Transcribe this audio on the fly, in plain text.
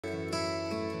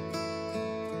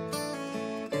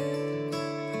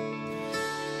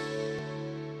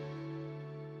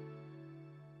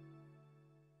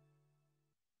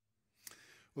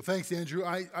Well, thanks, Andrew.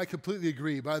 I completely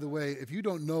agree. By the way, if you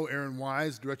don't know Erin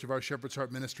Wise, director of our Shepherd's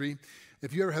Heart Ministry,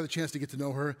 if you ever have a chance to get to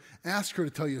know her, ask her to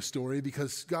tell you a story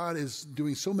because God is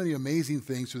doing so many amazing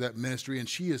things through that ministry, and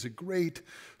she is a great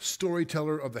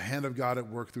storyteller of the hand of God at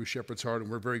work through Shepherd's Heart, and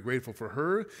we're very grateful for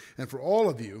her and for all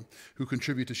of you who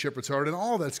contribute to Shepherd's Heart and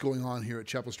all that's going on here at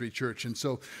Chapel Street Church. And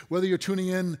so whether you're tuning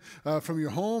in from your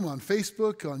home, on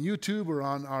Facebook, on YouTube, or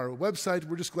on our website,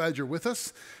 we're just glad you're with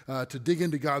us to dig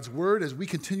into God's Word as we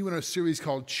continue in our series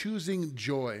called Choosing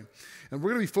Joy. And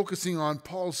we're going to be focusing on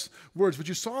Paul's words, which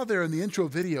you saw there in the intro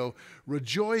video,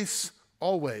 rejoice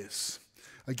always.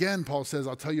 Again, Paul says,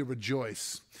 I'll tell you,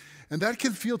 rejoice. And that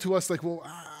can feel to us like, well,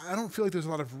 I don't feel like there's a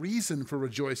lot of reason for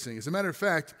rejoicing. As a matter of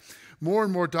fact, more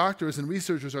and more doctors and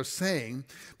researchers are saying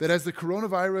that as the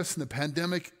coronavirus and the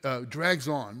pandemic drags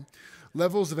on,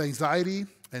 levels of anxiety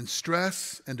and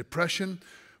stress and depression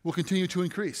will continue to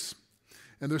increase.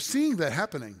 And they're seeing that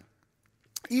happening.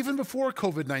 Even before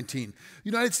COVID-19, the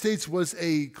United States was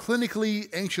a clinically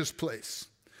anxious place.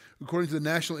 According to the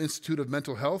National Institute of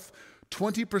Mental Health,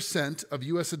 20% of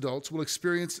U.S. adults will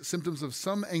experience symptoms of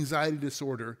some anxiety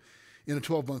disorder in a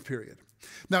 12-month period.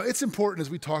 Now, it's important as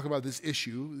we talk about this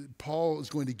issue, Paul is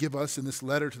going to give us in this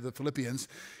letter to the Philippians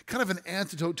kind of an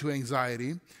antidote to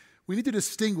anxiety. We need to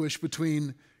distinguish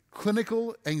between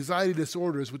clinical anxiety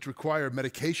disorders, which require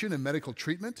medication and medical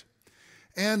treatment,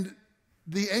 and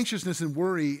the anxiousness and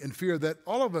worry and fear that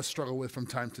all of us struggle with from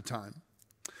time to time.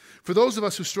 For those of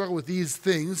us who struggle with these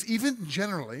things, even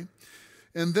generally,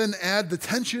 and then add the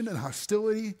tension and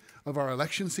hostility of our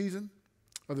election season,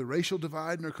 of the racial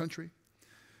divide in our country,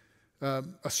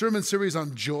 a sermon series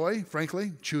on joy,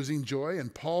 frankly, choosing joy,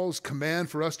 and Paul's command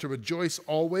for us to rejoice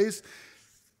always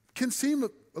can seem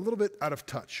a little bit out of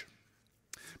touch.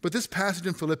 But this passage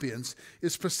in Philippians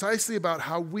is precisely about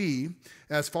how we,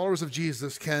 as followers of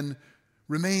Jesus, can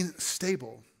remain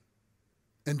stable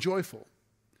and joyful,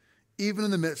 even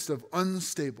in the midst of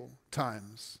unstable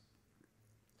times.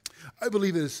 I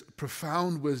believe it is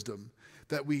profound wisdom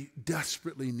that we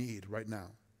desperately need right now.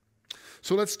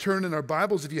 So let's turn in our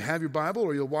Bibles, if you have your Bible,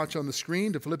 or you'll watch on the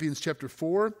screen, to Philippians chapter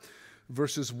 4,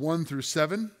 verses 1 through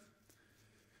 7,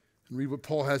 and read what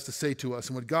Paul has to say to us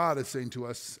and what God is saying to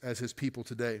us as his people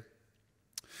today.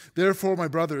 Therefore, my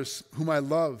brothers, whom I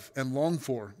love and long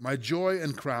for, my joy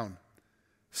and crown,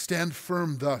 stand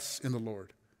firm thus in the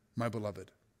Lord, my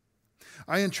beloved.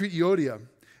 I entreat Euodia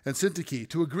and Syntyche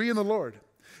to agree in the Lord.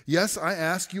 Yes, I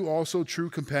ask you also, true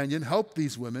companion, help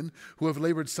these women who have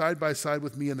labored side by side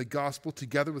with me in the gospel,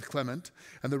 together with Clement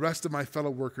and the rest of my fellow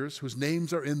workers, whose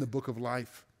names are in the book of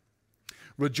life.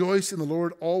 Rejoice in the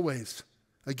Lord always.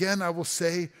 Again, I will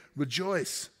say,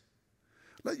 rejoice.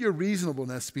 Let your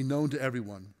reasonableness be known to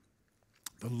everyone.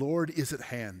 The Lord is at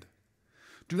hand.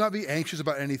 Do not be anxious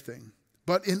about anything,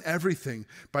 but in everything,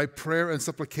 by prayer and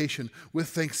supplication, with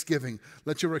thanksgiving,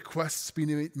 let your requests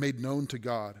be made known to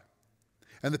God.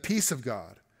 And the peace of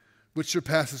God, which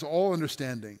surpasses all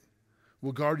understanding,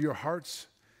 will guard your hearts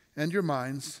and your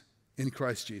minds in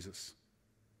Christ Jesus.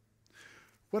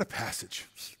 What a passage.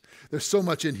 There's so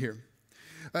much in here.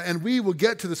 And we will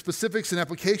get to the specifics and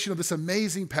application of this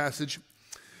amazing passage.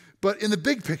 But in the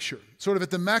big picture, sort of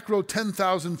at the macro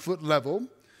 10,000-foot level,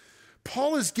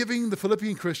 Paul is giving the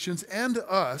Philippian Christians and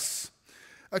us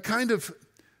a kind of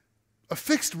a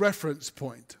fixed reference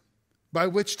point by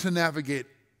which to navigate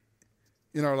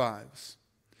in our lives,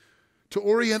 to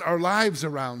orient our lives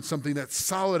around something that's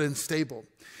solid and stable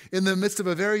in the midst of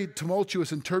a very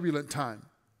tumultuous and turbulent time.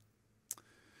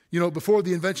 You know, before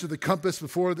the invention of the compass,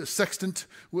 before the sextant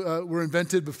were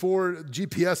invented, before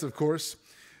GPS, of course,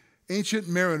 ancient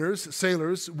mariners,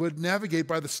 sailors, would navigate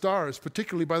by the stars,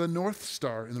 particularly by the North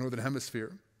Star in the Northern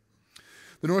Hemisphere.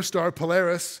 The North Star,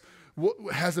 Polaris,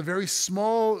 has a very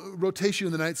small rotation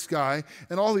in the night sky,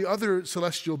 and all the other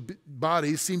celestial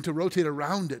bodies seem to rotate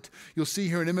around it. You'll see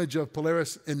here an image of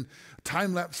Polaris in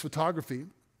time-lapse photography,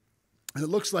 and it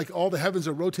looks like all the heavens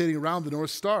are rotating around the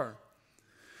North Star.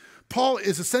 Paul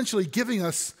is essentially giving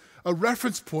us a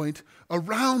reference point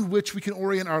around which we can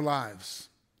orient our lives.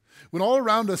 When all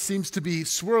around us seems to be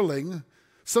swirling,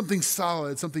 something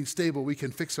solid, something stable we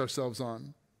can fix ourselves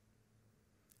on.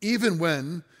 Even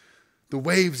when the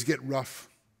waves get rough,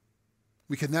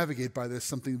 we can navigate by this,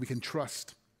 something we can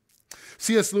trust.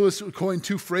 C.S. Lewis coined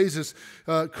two phrases,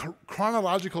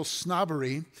 chronological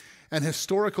snobbery and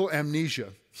historical amnesia.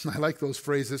 I like those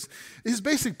phrases. His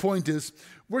basic point is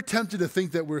we're tempted to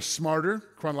think that we're smarter,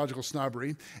 chronological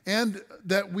snobbery, and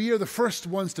that we are the first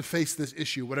ones to face this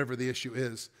issue, whatever the issue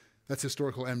is. That's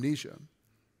historical amnesia.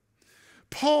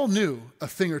 Paul knew a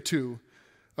thing or two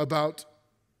about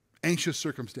anxious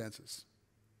circumstances.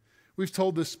 We've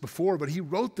told this before, but he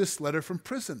wrote this letter from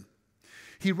prison.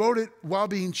 He wrote it while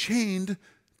being chained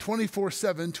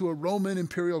 24/7 to a Roman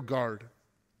imperial guard.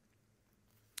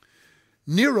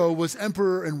 Nero was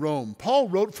emperor in Rome. Paul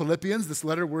wrote Philippians, this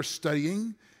letter we're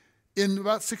studying, in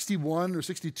about 61 or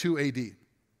 62 AD.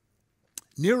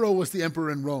 Nero was the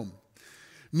emperor in Rome.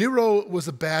 Nero was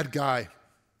a bad guy.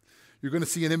 You're going to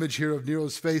see an image here of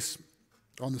Nero's face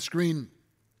on the screen.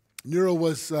 Nero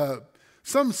was,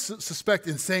 some suspect,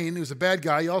 insane. He was a bad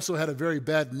guy. He also had a very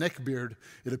bad neck beard,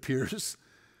 it appears.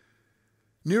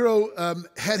 Nero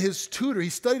had his tutor. He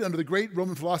studied under the great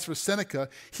Roman philosopher Seneca.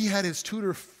 He had his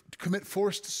tutor commit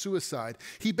forced suicide.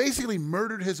 He basically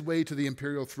murdered his way to the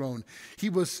imperial throne. He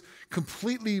was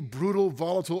completely brutal,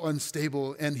 volatile,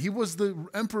 unstable, and he was the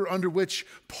emperor under which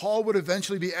Paul would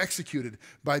eventually be executed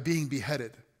by being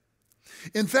beheaded.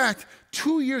 In fact,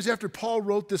 2 years after Paul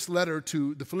wrote this letter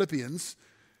to the Philippians,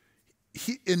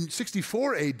 in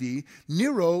 64 AD,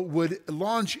 Nero would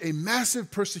launch a massive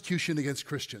persecution against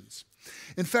Christians.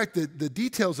 In fact, the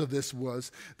details of this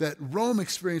was that Rome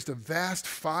experienced a vast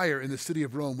fire in the city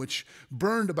of Rome, which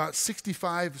burned about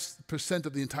 65%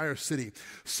 of the entire city.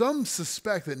 Some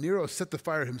suspect that Nero set the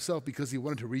fire himself because he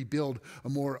wanted to rebuild a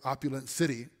more opulent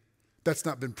city. That's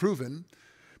not been proven,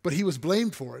 but he was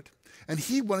blamed for it. And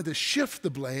he wanted to shift the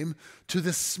blame to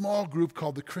this small group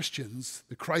called the Christians,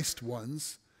 the Christ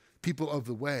ones, people of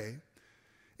the way.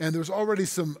 And there was already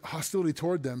some hostility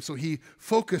toward them, so he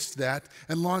focused that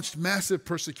and launched massive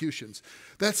persecutions.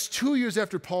 That's 2 years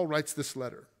after Paul writes this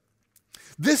letter.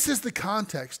 This is the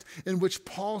context in which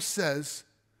Paul says,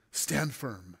 stand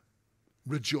firm,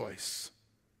 rejoice.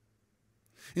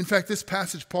 In fact, this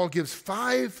passage, Paul gives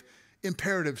 5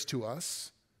 imperatives to us,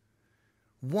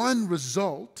 1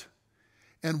 result,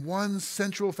 and 1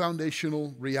 central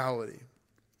foundational reality.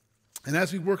 And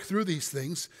as we work through these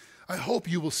things, I hope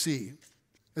you will see,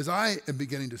 as I am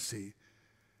beginning to see,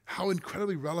 how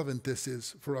incredibly relevant this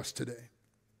is for us today.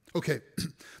 Okay,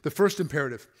 the first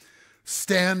imperative,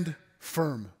 stand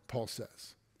firm, Paul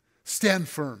says. Stand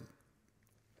firm.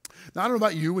 Now, I don't know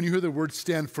about you, when you hear the word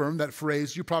stand firm, that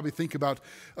phrase, you probably think about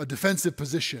a defensive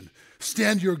position.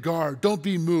 Stand your guard, don't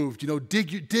be moved,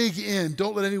 dig in,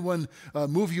 don't let anyone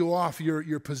move you off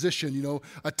your position,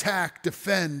 attack,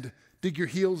 defend, dig your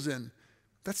heels in.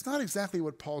 That's not exactly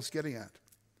what Paul's getting at.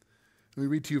 Let me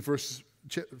read to you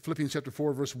Philippians chapter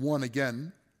 4, verse 1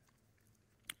 again,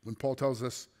 when Paul tells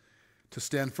us to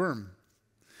stand firm.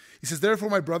 He says, therefore,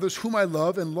 my brothers, whom I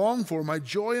love and long for, my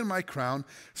joy and my crown,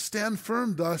 stand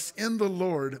firm thus in the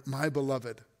Lord, my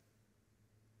beloved.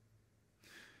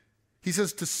 He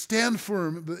says to stand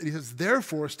firm, but he says,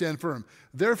 therefore, stand firm.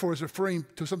 Therefore is referring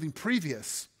to something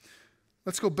previous.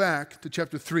 Let's go back to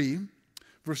chapter 3,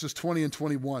 verses 20 and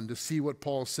 21 to see what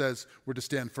Paul says we're to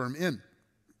stand firm in.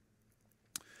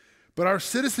 But our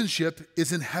citizenship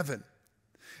is in heaven,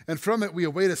 and from it we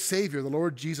await a Savior, the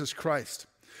Lord Jesus Christ,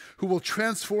 who will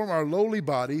transform our lowly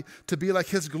body to be like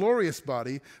his glorious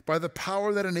body by the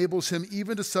power that enables him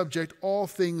even to subject all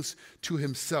things to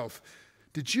himself.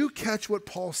 Did you catch what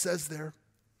Paul says there?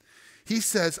 He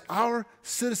says our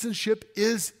citizenship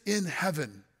is in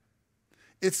heaven.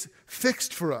 It's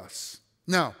fixed for us.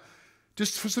 Now,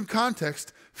 just for some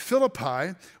context,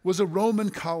 Philippi was a Roman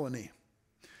colony.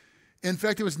 In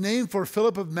fact, it was named for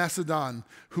Philip of Macedon,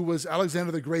 who was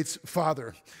Alexander the Great's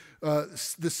father.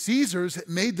 The Caesars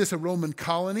made this a Roman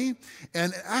colony,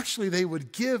 and actually they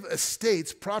would give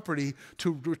estates, property,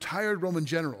 to retired Roman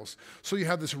generals. So you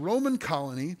have this Roman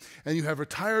colony, and you have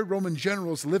retired Roman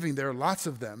generals living there, lots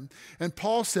of them. And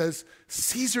Paul says,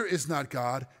 Caesar is not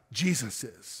God, Jesus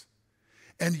is.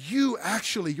 And you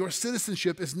actually, your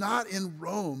citizenship is not in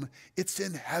Rome, it's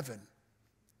in heaven.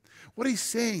 What he's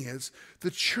saying is the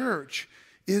church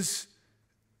is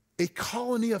a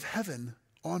colony of heaven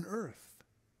on earth.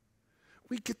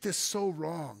 We get this so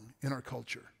wrong in our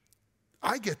culture.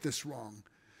 I get this wrong.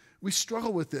 We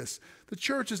struggle with this. The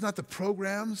church is not the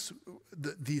programs,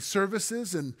 the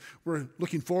services, and we're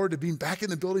looking forward to being back in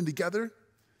the building together.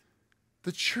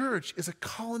 The church is a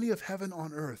colony of heaven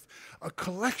on earth, a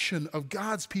collection of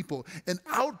God's people, an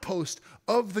outpost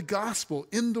of the gospel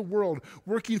in the world,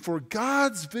 working for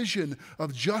God's vision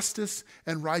of justice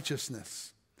and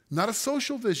righteousness. Not a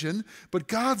social vision, but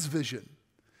God's vision,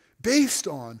 based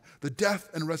on the death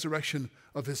and resurrection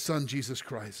of his Son, Jesus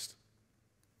Christ.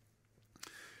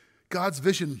 God's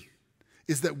vision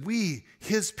is that we,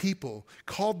 his people,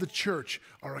 called the church,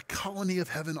 are a colony of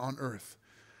heaven on earth.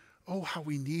 Oh, how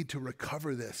we need to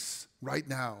recover this right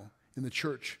now in the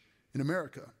church in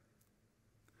America.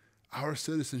 Our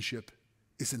citizenship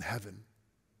is in heaven.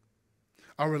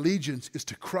 Our allegiance is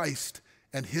to Christ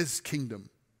and his kingdom.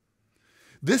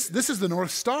 This is the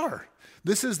North Star.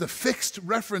 This is the fixed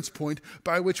reference point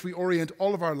by which we orient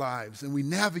all of our lives, and we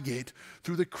navigate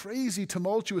through the crazy,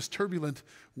 tumultuous, turbulent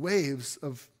waves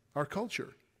of our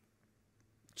culture.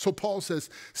 So Paul says,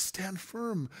 stand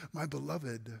firm, my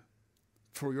beloved,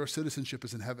 for your citizenship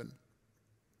is in heaven.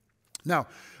 Now,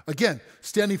 again,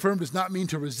 standing firm does not mean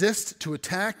to resist, to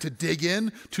attack, to dig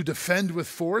in, to defend with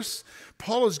force.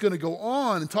 Paul is going to go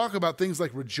on and talk about things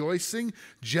like rejoicing,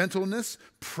 gentleness,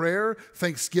 prayer,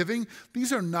 thanksgiving.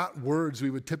 These are not words we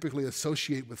would typically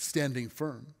associate with standing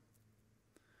firm.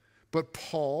 But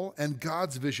Paul and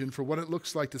God's vision for what it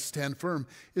looks like to stand firm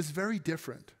is very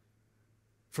different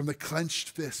from the clenched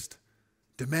fist,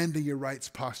 demanding your rights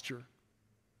posture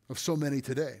of so many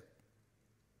today.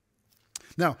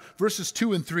 Now, verses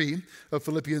 2 and 3 of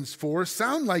Philippians 4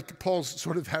 sound like Paul's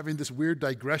sort of having this weird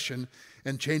digression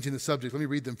and changing the subject. Let me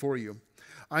read them for you.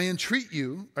 I entreat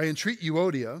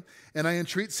Euodia, and I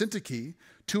entreat Syntyche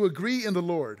to agree in the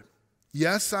Lord.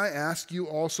 Yes, I ask you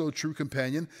also, true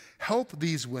companion, help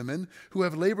these women who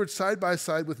have labored side by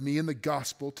side with me in the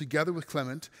gospel, together with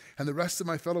Clement and the rest of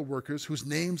my fellow workers whose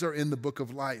names are in the book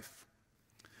of life.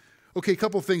 Okay, a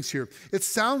couple things here. It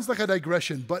sounds like a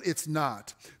digression, but it's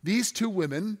not. These two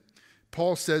women,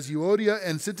 Paul says, Euodia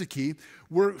and Syntyche,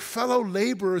 were fellow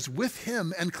laborers with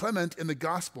him and Clement in the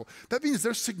gospel. That means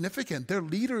they're significant. They're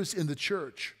leaders in the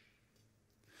church.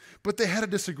 But they had a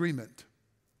disagreement.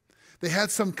 They had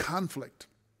some conflict.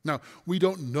 Now, we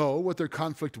don't know what their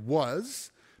conflict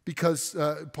was because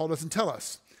Paul doesn't tell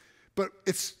us. But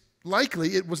it's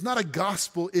likely it was not a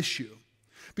gospel issue.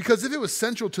 Because if it was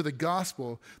central to the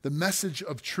gospel, the message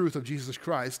of truth of Jesus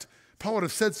Christ, Paul would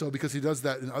have said so because he does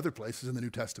that in other places in the New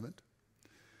Testament.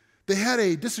 They had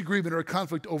a disagreement or a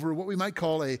conflict over what we might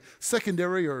call a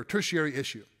secondary or tertiary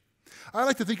issue. I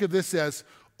like to think of this as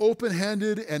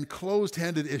open-handed and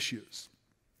closed-handed issues.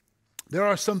 There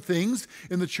are some things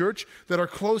in the church that are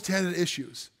closed-handed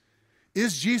issues.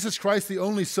 Is Jesus Christ the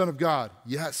only Son of God?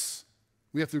 Yes.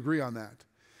 We have to agree on that.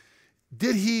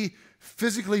 Did he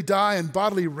physically die and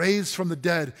bodily raised from the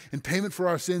dead in payment for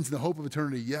our sins and the hope of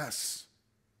eternity? Yes.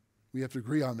 We have to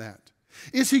agree on that.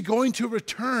 Is he going to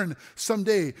return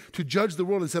someday to judge the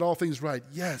world and set all things right?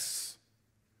 Yes.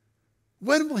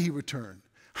 When will he return?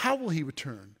 How will he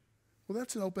return? Well,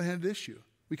 that's an open-handed issue.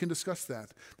 We can discuss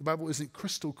that. The Bible isn't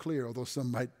crystal clear, although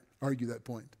some might argue that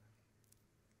point.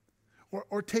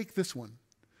 Or take this one.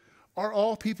 Are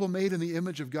all people made in the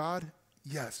image of God?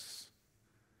 Yes.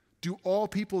 Do all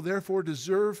people therefore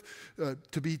deserve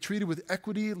to be treated with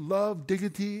equity, love,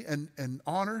 dignity, and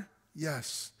honor?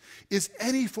 Yes. Is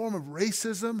any form of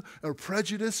racism or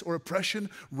prejudice or oppression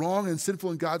wrong and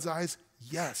sinful in God's eyes?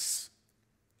 Yes.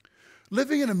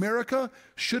 Living in America,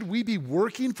 should we be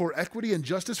working for equity and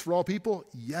justice for all people?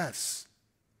 Yes.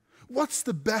 What's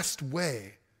the best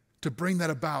way to bring that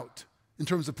about in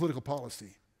terms of political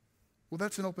policy? Well,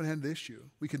 that's an open-handed issue.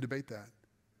 We can debate that.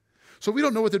 So we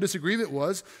don't know what their disagreement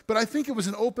was, but I think it was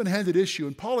an open-handed issue.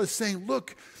 And Paul is saying,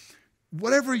 look,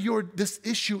 whatever this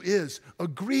issue is,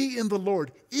 agree in the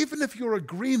Lord, even if your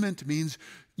agreement means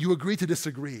you agree to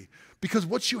disagree. Because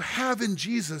what you have in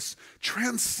Jesus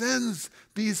transcends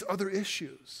these other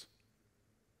issues.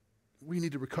 We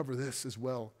need to recover this as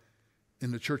well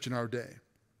in the church in our day.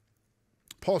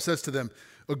 Paul says to them,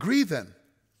 agree then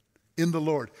in the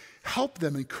Lord. Help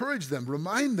them, encourage them,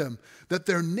 remind them that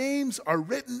their names are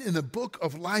written in the book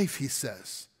of life, he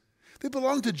says. They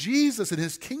belong to Jesus and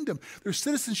his kingdom. Their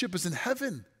citizenship is in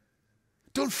heaven.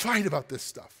 Don't fight about this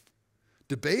stuff.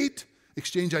 Debate,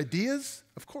 exchange ideas,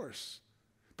 of course.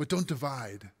 But don't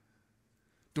divide.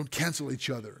 Don't cancel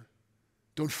each other.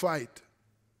 Don't fight.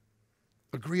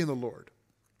 Agree in the Lord.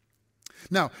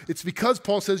 Now, it's because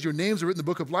Paul says your names are written in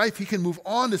the book of life, he can move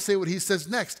on to say what he says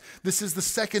next. This is the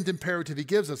second imperative he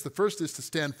gives us. The first is to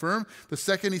stand firm. The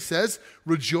second, he says,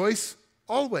 rejoice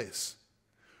always.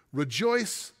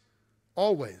 Rejoice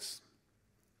always.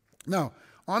 Now,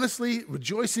 honestly,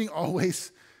 rejoicing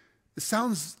always, it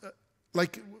sounds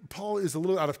like Paul is a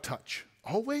little out of touch.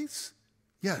 Always?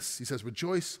 Yes, he says,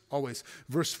 rejoice always.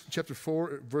 Chapter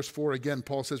 4, verse 4 again,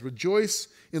 Paul says, rejoice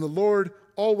in the Lord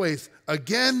always.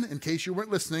 Again, in case you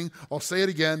weren't listening, I'll say it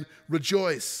again,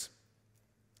 rejoice.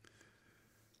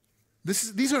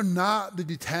 These are not the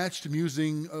detached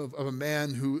musing of a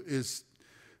man who is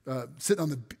sitting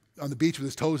on the beach with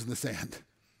his toes in the sand.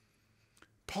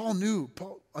 Paul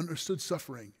understood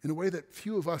suffering in a way that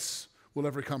few of us will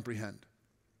ever comprehend.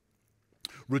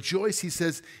 Rejoice, he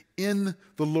says, in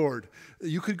the Lord.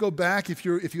 You could go back if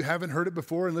you haven't heard it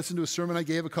before and listen to a sermon I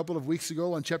gave a couple of weeks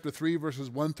ago on chapter 3, verses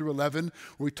 1 through 11,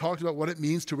 where we talked about what it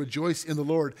means to rejoice in the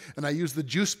Lord. And I used the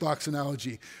juice box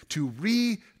analogy to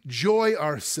rejoy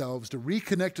ourselves, to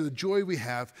reconnect to the joy we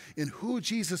have in who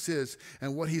Jesus is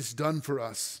and what he's done for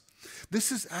us.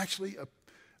 This is actually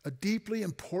a deeply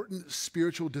important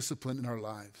spiritual discipline in our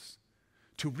lives.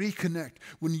 To reconnect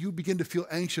when you begin to feel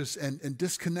anxious and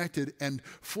disconnected and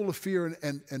full of fear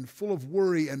and full of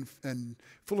worry and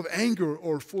full of anger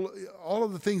or all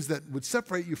of the things that would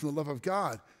separate you from the love of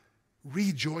God.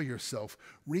 Rejoy yourself.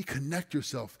 Reconnect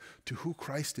yourself to who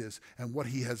Christ is and what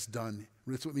he has done.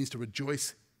 That's what it means to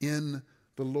rejoice in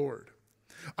the Lord.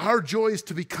 Our joy is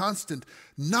to be constant,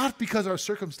 not because our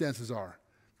circumstances are,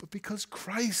 but because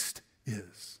Christ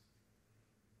is.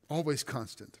 Always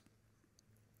constant.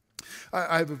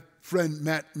 I have a friend,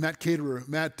 Matt Caterer.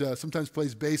 Matt sometimes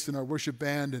plays bass in our worship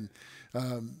band and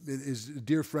is a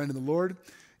dear friend in the Lord.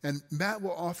 And Matt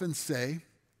will often say,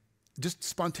 just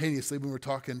spontaneously when we're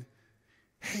talking,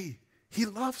 hey, he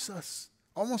loves us,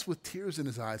 almost with tears in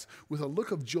his eyes, with a look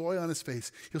of joy on his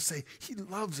face. He'll say, he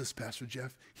loves us, Pastor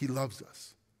Jeff. He loves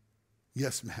us.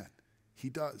 Yes, Matt, he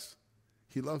does.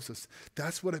 He loves us.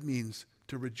 That's what it means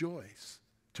to rejoice,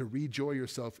 to rejoy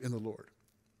yourself in the Lord.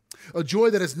 A joy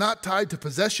that is not tied to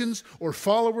possessions or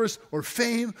followers or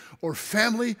fame or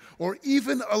family or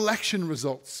even election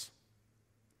results,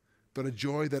 but a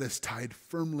joy that is tied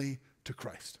firmly to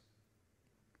Christ.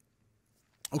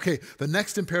 Okay, the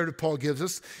next imperative Paul gives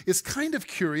us is kind of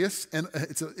curious, and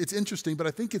it's interesting, but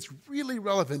I think it's really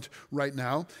relevant right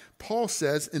now. Paul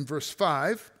says in verse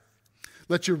 5,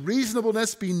 let your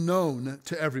reasonableness be known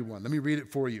to everyone. Let me read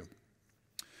it for you.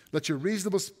 Let your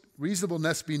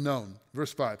reasonableness be known.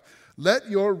 Verse 5. Let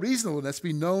your reasonableness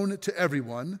be known to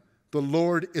everyone. The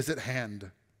Lord is at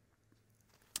hand.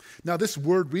 Now, this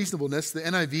word reasonableness, the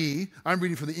NIV, I'm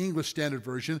reading from the English Standard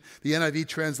Version. The NIV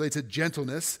translates it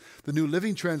gentleness. The New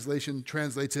Living Translation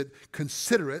translates it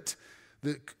considerate.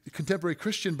 The Contemporary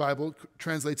Christian Bible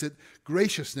translates it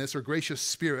graciousness or gracious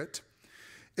spirit.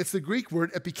 It's the Greek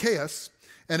word epikeos,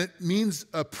 and it means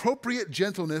appropriate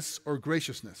gentleness or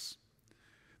graciousness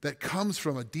that comes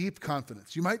from a deep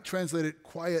confidence. You might translate it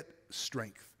quiet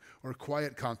strength or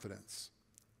quiet confidence.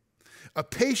 A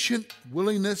patient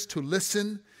willingness to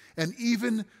listen and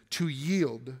even to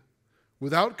yield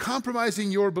without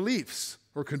compromising your beliefs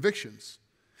or convictions.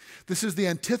 This is the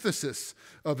antithesis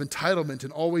of entitlement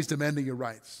and always demanding your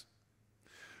rights.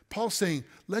 Paul's saying,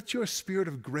 let your spirit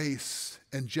of grace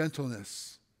and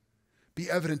gentleness be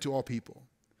evident to all people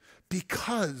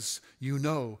because you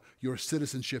know your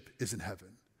citizenship is in heaven.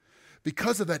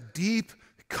 Because of that deep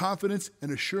confidence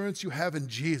and assurance you have in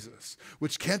Jesus,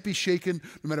 which can't be shaken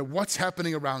no matter what's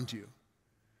happening around you,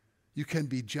 you can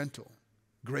be gentle,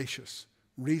 gracious,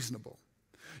 reasonable.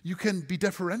 You can be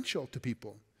deferential to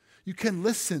people. You can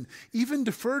listen, even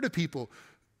defer to people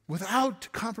without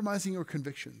compromising your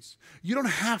convictions. You don't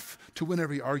have to win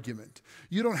every argument.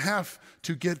 You don't have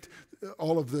to get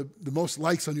all of the most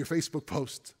likes on your Facebook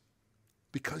post.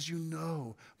 Because you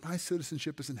know my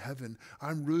citizenship is in heaven.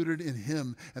 I'm rooted in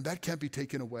him, and that can't be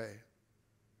taken away.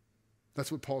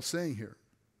 That's what Paul's saying here.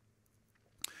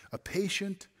 A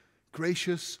patient,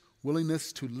 gracious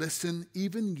willingness to listen,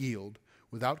 even yield,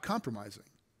 without compromising.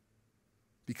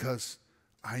 Because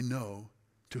I know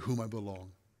to whom I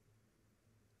belong.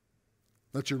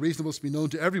 Let your reasonableness be known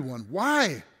to everyone.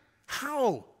 Why?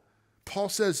 How? Paul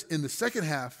says in the second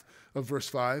half of verse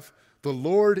 5, the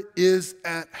Lord is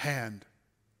at hand.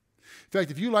 In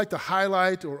fact, if you like to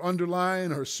highlight or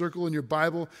underline or circle in your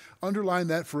Bible, underline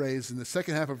that phrase in the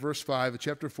second half of verse 5 of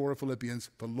chapter 4 of Philippians,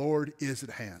 the Lord is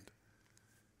at hand.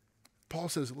 Paul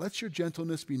says, let your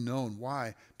gentleness be known.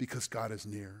 Why? Because God is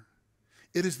near.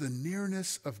 It is the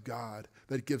nearness of God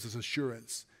that gives us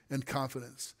assurance and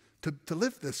confidence to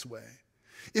live this way.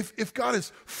 If God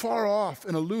is far off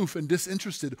and aloof and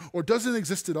disinterested or doesn't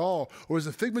exist at all or is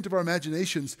a figment of our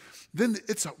imaginations, then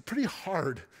it's pretty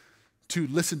hard to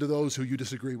listen to those who you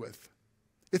disagree with.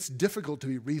 It's difficult to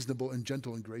be reasonable and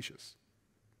gentle and gracious.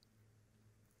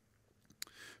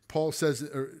 Paul says,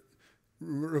 or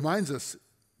reminds us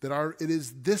that it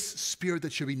is this spirit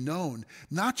that should be known,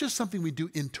 not just something we do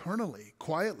internally,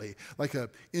 quietly, like an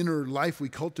inner life we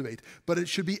cultivate, but it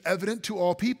should be evident to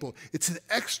all people. It's an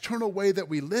external way that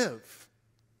we live.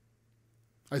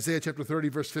 Isaiah chapter 30,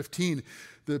 verse 15,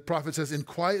 the prophet says, in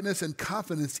quietness and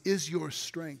confidence is your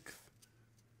strength.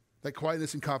 That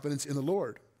quietness and confidence in the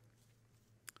Lord.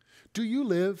 Do you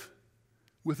live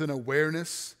with an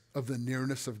awareness of the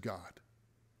nearness of God?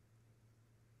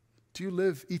 Do you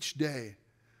live each day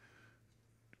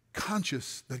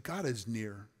conscious that God is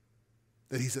near,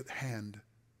 that he's at hand,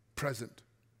 present.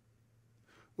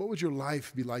 What would your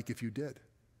life be like if you did?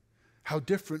 How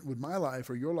different would my life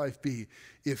or your life be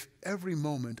if every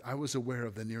moment I was aware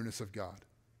of the nearness of God,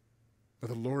 that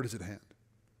the Lord is at hand?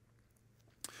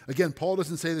 Again, Paul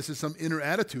doesn't say this is some inner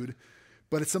attitude,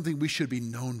 but it's something we should be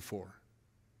known for.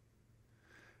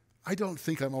 I don't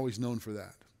think I'm always known for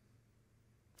that.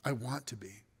 I want to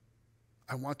be.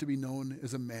 I want to be known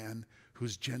as a man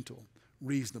who's gentle,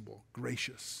 reasonable,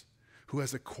 gracious, who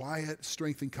has a quiet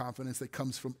strength and confidence that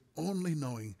comes from only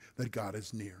knowing that God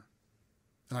is near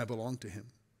and I belong to him.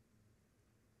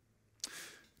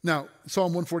 Now,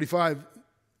 Psalm 145,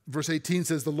 verse 18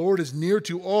 says, the Lord is near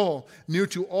to all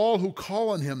who call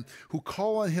on him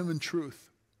in truth.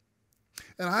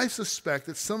 And I suspect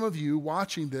that some of you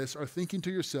watching this are thinking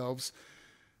to yourselves,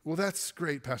 well, that's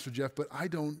great, Pastor Jeff, but I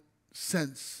don't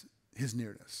sense his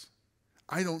nearness.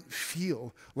 I don't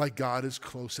feel like God is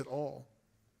close at all.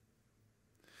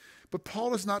 But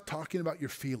Paul is not talking about your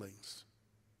feelings.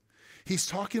 He's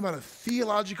talking about a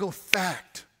theological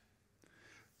fact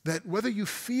that whether you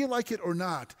feel like it or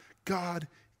not, God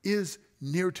is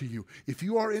near to you. If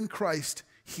you are in Christ,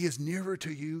 he is nearer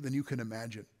to you than you can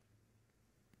imagine.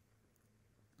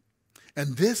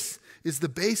 And this is the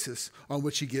basis on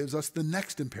which he gives us the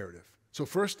next imperative. So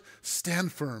first,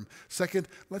 stand firm. Second,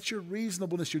 let your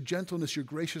reasonableness, your gentleness, your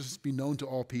graciousness be known to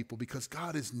all people because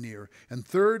God is near. And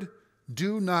third,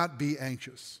 do not be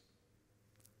anxious.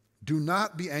 Do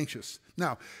not be anxious.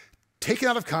 Now, taken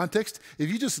out of context, if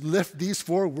you just lift these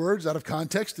 4 words out of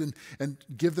context and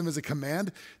give them as a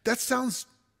command, that sounds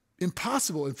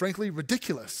impossible and frankly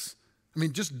ridiculous. I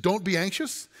mean, just don't be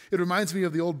anxious. It reminds me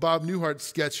of the old Bob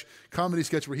Newhart comedy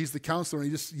sketch where he's the counselor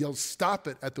and he just yells, stop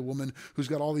it, at the woman who's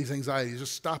got all these anxieties.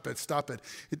 Just stop it, stop it.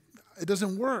 It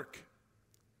doesn't work.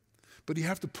 But you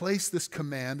have to place this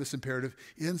command, this imperative,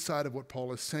 inside of what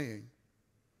Paul is saying.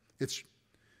 It's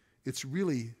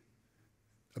really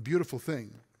a beautiful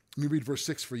thing. Let me read verse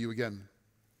 6 for you again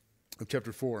of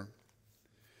chapter 4.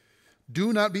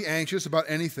 Do not be anxious about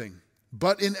anything,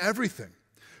 but in everything,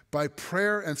 by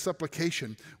prayer and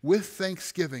supplication, with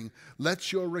thanksgiving,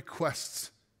 let your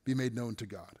requests be made known to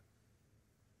God.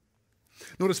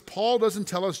 Notice Paul doesn't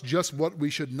tell us just what we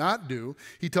should not do.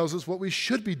 He tells us what we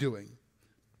should be doing.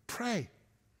 Pray.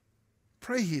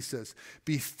 Pray, he says.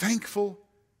 Be thankful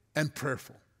and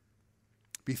prayerful.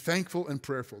 Be thankful and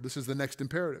prayerful. This is the next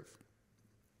imperative.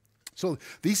 So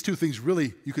these 2 things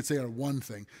really, you could say, are one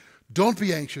thing. Don't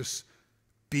be anxious.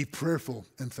 Be prayerful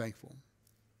and thankful.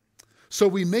 So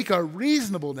we make our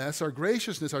reasonableness, our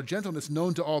graciousness, our gentleness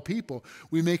known to all people.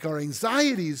 We make our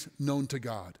anxieties known to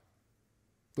God.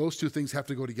 Those 2 things have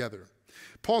to go together.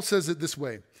 Paul says it this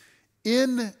way,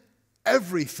 in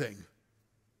everything,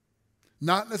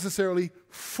 not necessarily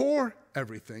for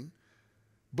everything,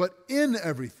 but in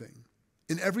everything,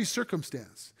 in every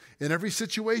circumstance, in every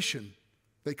situation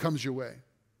that comes your way.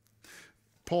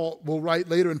 Paul will write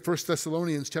later in 1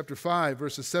 Thessalonians chapter 5,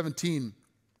 verses 17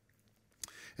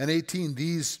 and 18,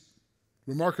 these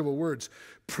remarkable words.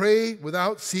 Pray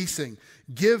without ceasing.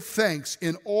 Give thanks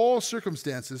in all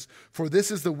circumstances, for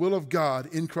this is the will of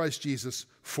God in Christ Jesus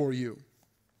for you.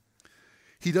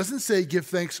 He doesn't say give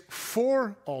thanks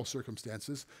for all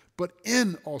circumstances, but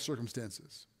in all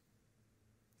circumstances.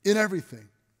 In everything.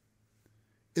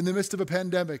 In the midst of a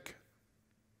pandemic,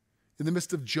 in the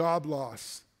midst of job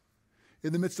loss,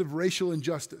 in the midst of racial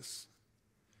injustice,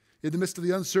 in the midst of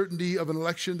the uncertainty of an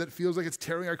election that feels like it's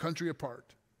tearing our country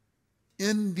apart.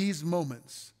 In these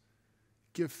moments,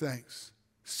 give thanks,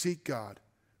 seek God,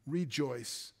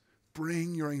 rejoice,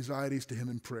 bring your anxieties to him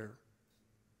in prayer.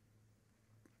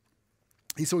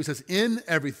 So he says, in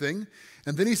everything,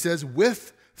 and then he says,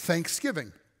 with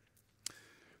thanksgiving.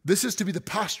 This is to be the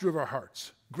posture of our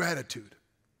hearts, gratitude.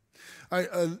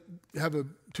 I have a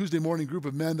Tuesday morning group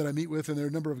of men that I meet with, and there are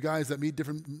a number of guys that meet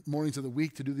different mornings of the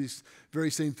week to do these very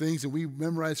same things, and we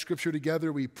memorize Scripture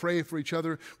together, we pray for each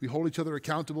other, we hold each other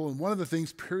accountable, and one of the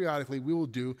things periodically we will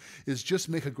do is just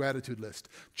make a gratitude list.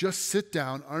 Just sit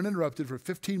down uninterrupted for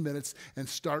 15 minutes and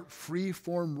start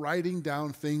free-form writing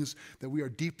down things that we are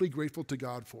deeply grateful to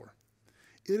God for.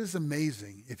 It is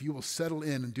amazing, if you will settle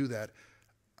in and do that,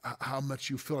 how much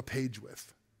you fill a page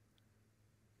with.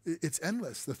 It's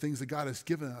endless, the things that God has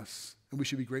given us and we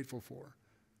should be grateful for.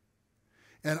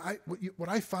 And what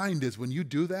I find is when you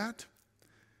do that,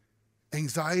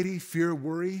 anxiety, fear,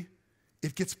 worry,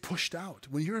 it gets pushed out.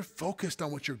 When you're focused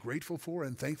on what you're grateful for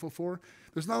and thankful for,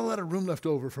 there's not a lot of room left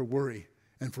over for worry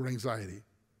and for anxiety.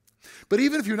 But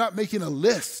even if you're not making a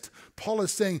list, Paul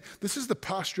is saying, this is the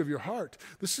posture of your heart.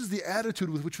 This is the attitude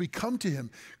with which we come to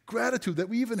him. Gratitude that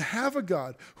we even have a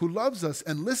God who loves us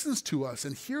and listens to us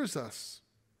and hears us.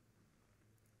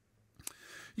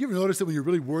 You ever notice that when you're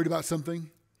really worried about something,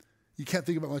 you can't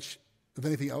think about much of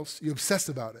anything else? You obsess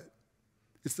about it.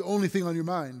 It's the only thing on your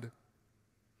mind.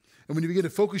 And when you begin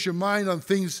to focus your mind on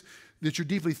things that you're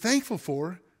deeply thankful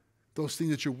for, those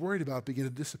things that you're worried about begin to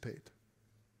dissipate.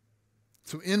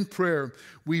 So in prayer,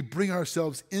 we bring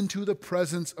ourselves into the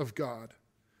presence of God.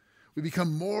 We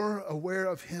become more aware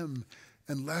of him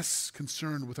and less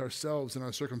concerned with ourselves and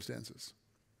our circumstances.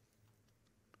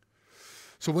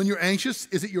 So when you're anxious,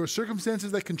 is it your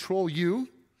circumstances that control you?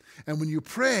 And when you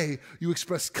pray, you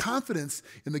express confidence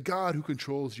in the God who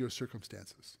controls your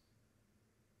circumstances.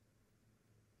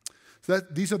 So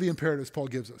these are the imperatives Paul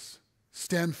gives us.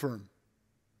 Stand firm.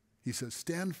 He says,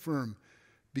 stand firm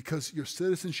because your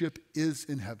citizenship is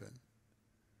in heaven.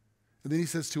 And then he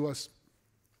says to us,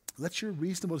 let your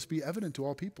reasonableness be evident to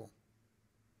all people.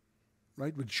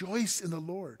 Right? Rejoice in the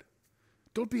Lord.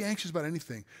 Don't be anxious about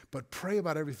anything, but pray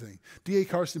about everything. D.A.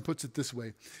 Carson puts it this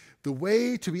way: the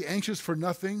way to be anxious for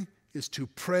nothing is to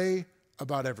pray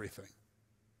about everything.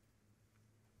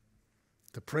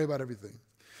 To pray about everything.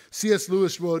 C.S.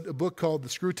 Lewis wrote a book called The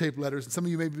Screwtape Letters, and some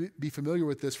of you may be familiar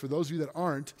with this. For those of you that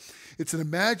aren't, it's an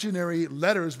imaginary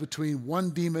letters between one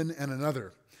demon and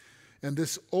another. And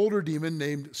this older demon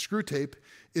named Screwtape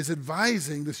is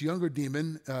advising this younger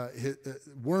demon,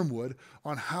 Wormwood,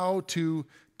 on how to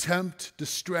tempt,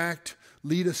 distract,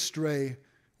 lead astray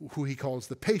who he calls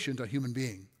the patient, a human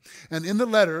being. And in the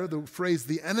letter, the phrase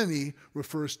 "the enemy"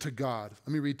 refers to God.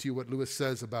 Let me read to you what Lewis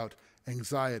says about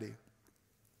anxiety.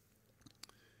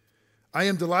 I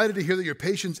am delighted to hear that your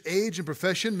patient's age and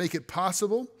profession make it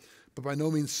possible, but by no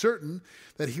means certain,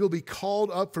 that he will be called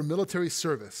up for military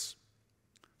service.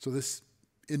 So this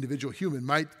individual human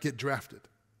might get drafted.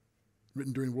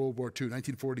 Written during World War II,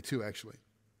 1942 actually.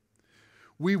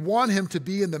 We want him to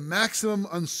be in the maximum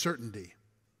uncertainty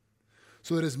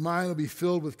so that his mind will be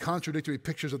filled with contradictory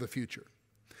pictures of the future.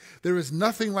 There is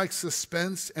nothing like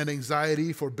suspense and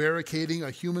anxiety for barricading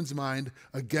a human's mind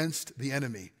against the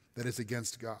enemy, that is,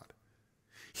 against God.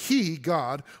 He,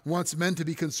 God, wants men to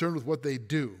be concerned with what they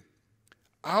do.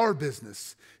 Our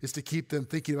business is to keep them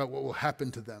thinking about what will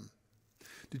happen to them.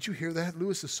 Did you hear that?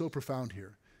 Lewis is so profound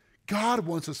here. God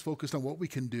wants us focused on what we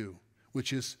can do,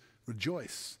 which is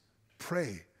rejoice,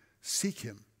 pray, seek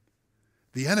him.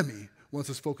 The enemy wants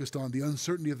us focused on the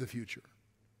uncertainty of the future.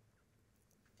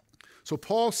 So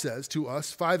Paul says to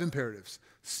us 5 imperatives.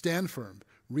 Stand firm,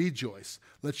 rejoice,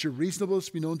 let your reasonableness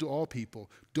be known to all people.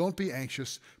 Don't be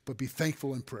anxious, but be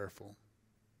thankful and prayerful.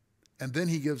 And then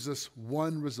he gives us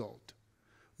one result,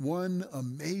 one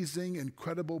amazing,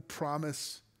 incredible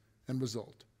promise and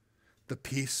result. The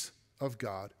peace of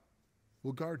God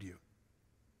will guard you.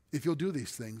 If you'll do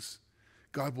these things,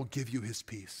 God will give you his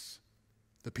peace.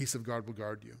 The peace of God will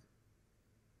guard you.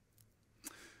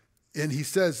 And he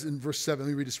says in verse 7,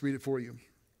 let me just read it for you.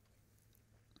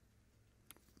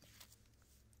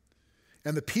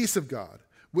 And the peace of God,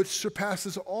 which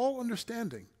surpasses all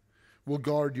understanding, will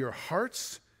guard your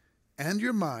hearts and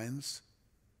your minds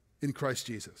in Christ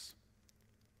Jesus.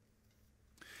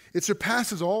 It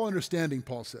surpasses all understanding,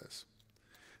 Paul says.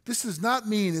 This does not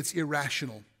mean it's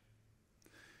irrational.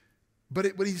 But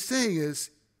what he's saying is,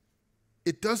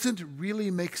 it doesn't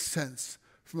really make sense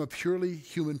from a purely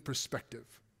human perspective.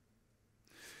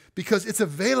 Because it's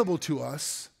available to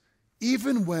us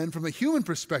even when, from a human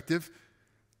perspective,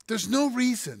 there's no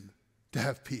reason to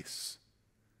have peace.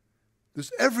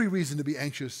 There's every reason to be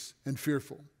anxious and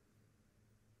fearful.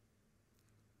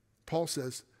 Paul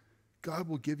says, God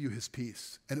will give you his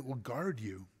peace, and it will guard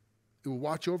you. It will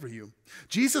watch over you.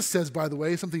 Jesus says, by the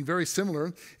way, something very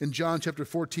similar in John chapter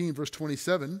 14, verse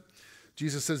 27.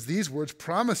 Jesus says these words,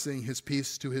 promising his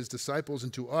peace to his disciples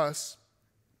and to us.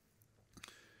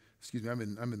 Excuse me,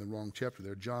 I'm in the wrong chapter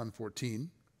there. John 14,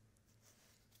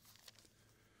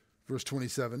 verse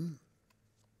 27.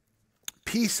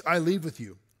 Peace I leave with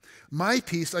you. My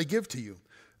peace I give to you.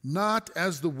 Not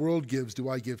as the world gives do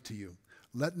I give to you.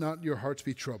 Let not your hearts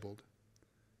be troubled,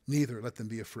 neither let them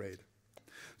be afraid.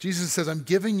 Jesus says, I'm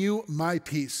giving you my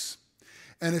peace,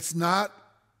 and it's not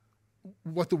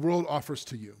what the world offers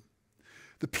to you.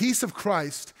 The peace of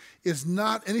Christ is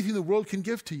not anything the world can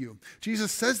give to you.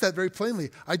 Jesus says that very plainly.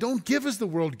 I don't give as the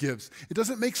world gives. It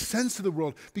doesn't make sense to the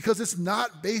world because it's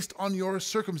not based on your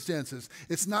circumstances.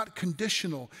 It's not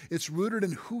conditional. It's rooted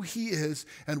in who he is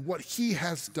and what he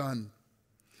has done.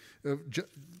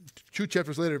 2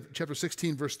 chapters later, chapter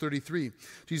 16, verse 33,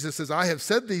 Jesus says, I have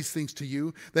said these things to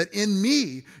you that in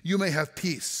me you may have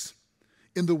peace.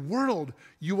 In the world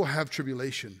you will have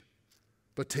tribulation,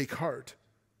 but take heart.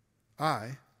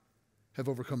 I have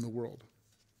overcome the world.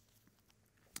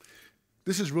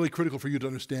 This is really critical for you to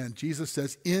understand. Jesus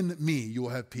says, in me you will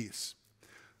have peace.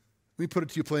 Let me put it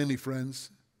to you plainly, friends.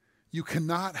 You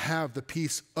cannot have the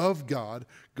peace of God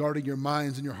guarding your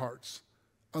minds and your hearts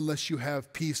unless you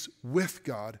have peace with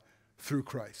God through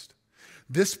Christ.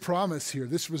 This promise here,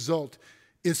 this result,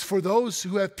 is for those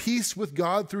who have peace with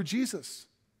God through Jesus.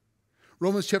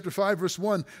 Romans chapter 5, verse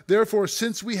 1, therefore,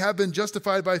 since we have been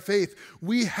justified by faith,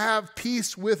 we have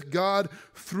peace with God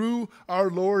through our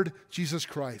Lord Jesus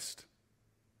Christ.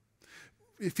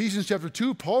 Ephesians chapter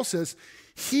 2, Paul says,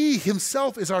 he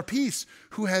himself is our peace,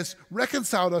 who has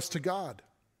reconciled us to God.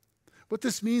 What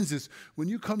this means is when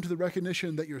you come to the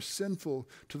recognition that you're sinful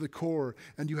to the core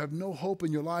and you have no hope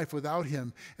in your life without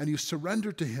him, and you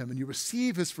surrender to him and you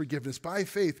receive his forgiveness by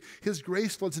faith, his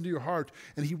grace floods into your heart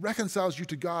and he reconciles you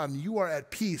to God, and you are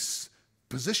at peace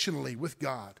positionally with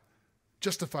God,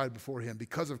 justified before him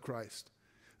because of Christ.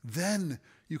 Then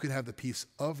you can have the peace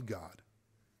of God,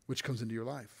 which comes into your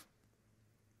life.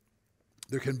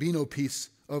 There can be no peace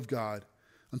of God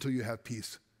until you have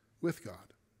peace with God.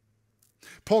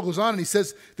 Paul goes on and he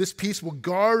says, this peace will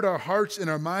guard our hearts and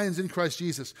our minds in Christ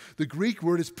Jesus. The Greek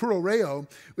word is puroreo.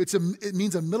 It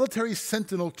means a military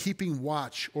sentinel keeping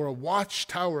watch, or a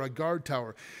watchtower, a guard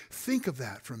tower. Think of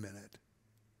that for a minute.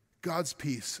 God's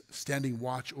peace standing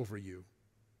watch over you,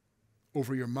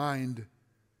 over your mind,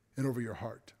 and over your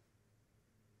heart.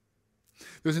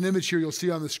 There's an image here you'll see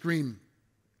on the screen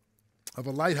of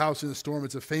a lighthouse in a storm.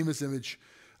 It's a famous image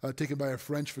taken by a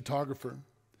French photographer.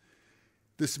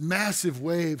 This massive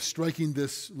wave striking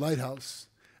this lighthouse.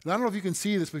 And I don't know if you can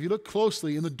see this, but if you look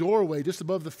closely, in the doorway, just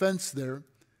above the fence there,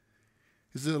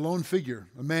 is a lone figure,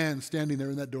 a man standing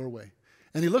there in that doorway.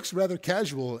 And he looks rather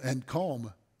casual and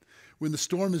calm when the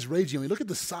storm is raging. I mean, look at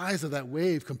the size of that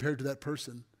wave compared to that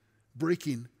person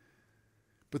breaking.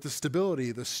 But the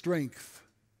stability, the strength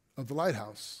of the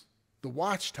lighthouse, the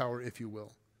watchtower, if you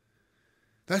will.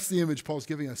 That's the image Paul's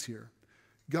giving us here.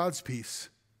 God's peace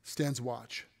stands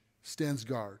watch, stands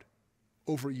guard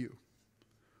over you,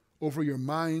 over your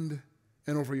mind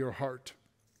and over your heart.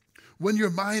 When your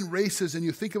mind races and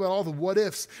you think about all the what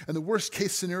ifs and the worst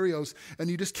case scenarios and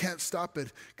you just can't stop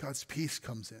it, God's peace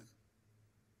comes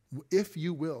in. If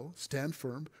you will, stand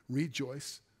firm,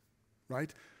 rejoice,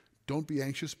 right? Don't be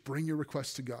anxious, bring your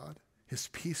requests to God. His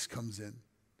peace comes in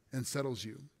and settles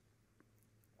you.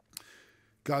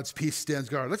 God's peace stands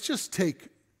guard. Let's just take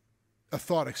a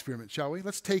thought experiment, shall we?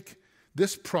 Let's take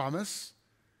this promise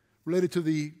related to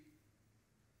the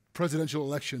presidential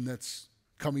election that's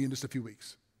coming in just a few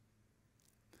weeks.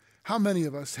 How many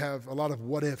of us have a lot of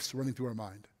what ifs running through our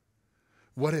mind?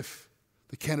 What if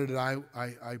the candidate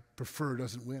I prefer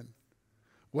doesn't win?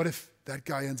 What if that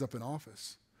guy ends up in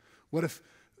office? What if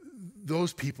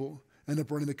those people end up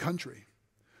running the country?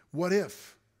 What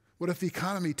if? What if the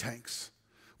economy tanks?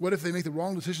 What if they make the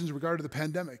wrong decisions in regard to the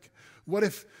pandemic? What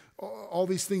if all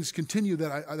these things continue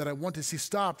that I want to see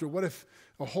stopped? Or what if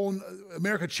a whole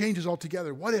America changes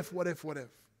altogether? What if?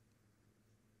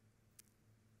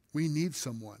 We need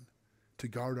someone to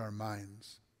guard our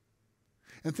minds.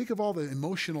 And think of all the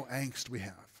emotional angst we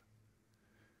have.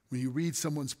 When you read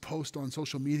someone's post on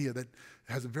social media that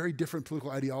has a very different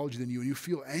political ideology than you, and you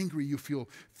feel angry, you feel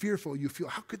fearful, you feel,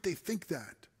 how could they think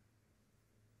that?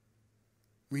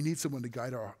 We need someone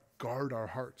to guard our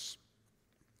hearts.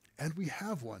 And we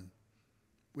have one.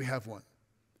 We have one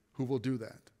who will do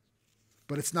that.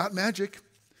 But it's not magic.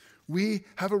 We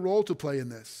have a role to play in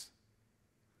this.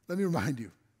 Let me remind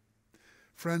you,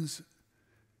 friends,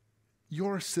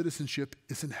 your citizenship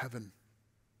is in heaven.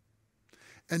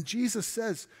 And Jesus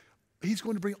says he's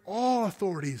going to bring all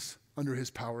authorities under his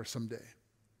power someday.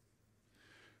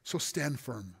 So stand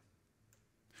firm.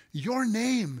 Your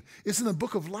name is in the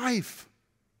book of life.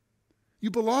 You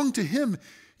belong to him.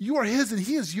 You are his and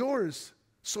he is yours.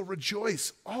 So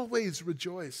rejoice, always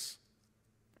rejoice.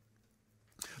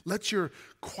 Let your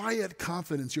quiet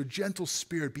confidence, your gentle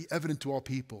spirit be evident to all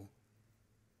people.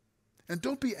 And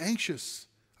don't be anxious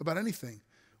about anything,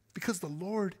 because the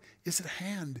Lord is at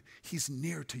hand. He's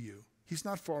near to you. He's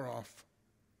not far off.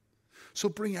 So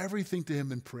bring everything to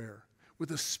him in prayer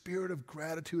with a spirit of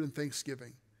gratitude and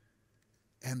thanksgiving,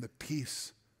 and the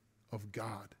peace of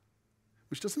God,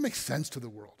 which doesn't make sense to the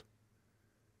world,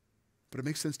 but it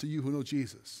makes sense to you who know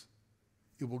Jesus.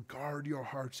 It will guard your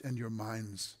hearts and your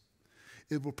minds.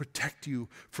 It will protect you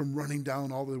from running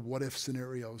down all the what-if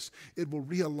scenarios. It will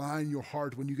realign your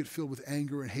heart when you get filled with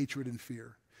anger and hatred and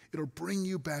fear. It'll bring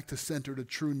you back to center, to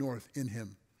true north in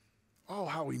him. Oh,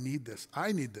 how we need this.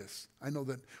 I need this. I know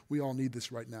that we all need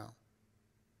this right now.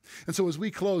 And so as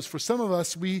we close, for some of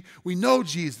us, we know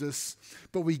Jesus,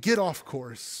 but we get off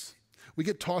course. We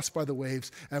get tossed by the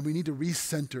waves, and we need to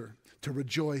recenter, to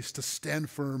rejoice, to stand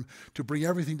firm, to bring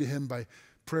everything to him by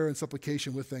prayer and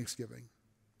supplication with thanksgiving.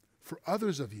 For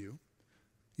others of you,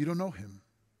 you don't know him.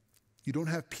 You don't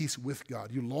have peace with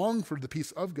God. You long for the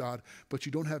peace of God, but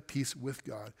you don't have peace with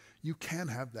God. You can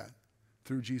have that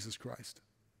through Jesus Christ.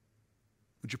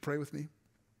 Would you pray with me?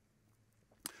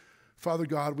 Father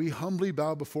God, we humbly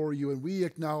bow before you, and we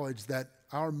acknowledge that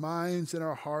our minds and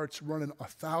our hearts run in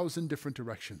 1,000 different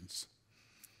directions.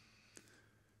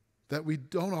 That we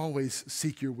don't always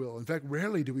seek your will. In fact,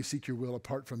 rarely do we seek your will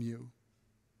apart from you.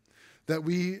 That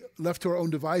we, left to our own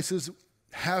devices,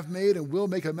 have made and will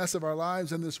make a mess of our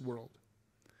lives in this world.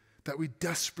 That we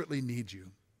desperately need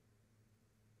you.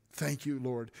 Thank you,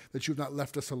 Lord, that you have not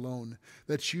left us alone,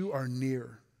 that you are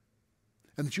near,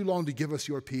 and that you long to give us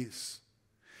your peace.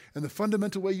 And the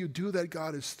fundamental way you do that,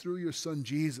 God, is through your Son,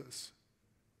 Jesus.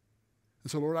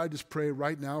 And so, Lord, I just pray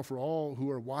right now for all who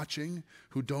are watching,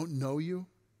 who don't know you,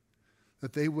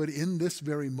 that they would, in this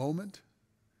very moment,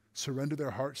 surrender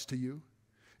their hearts to you,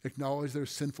 acknowledge their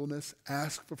sinfulness,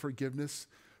 ask for forgiveness,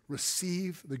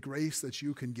 receive the grace that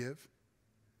you can give,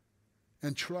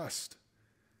 and trust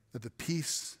that the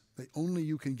peace that only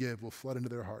you can give will flood into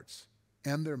their hearts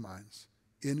and their minds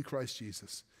in Christ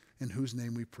Jesus, in whose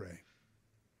name we pray.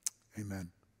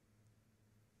 Amen.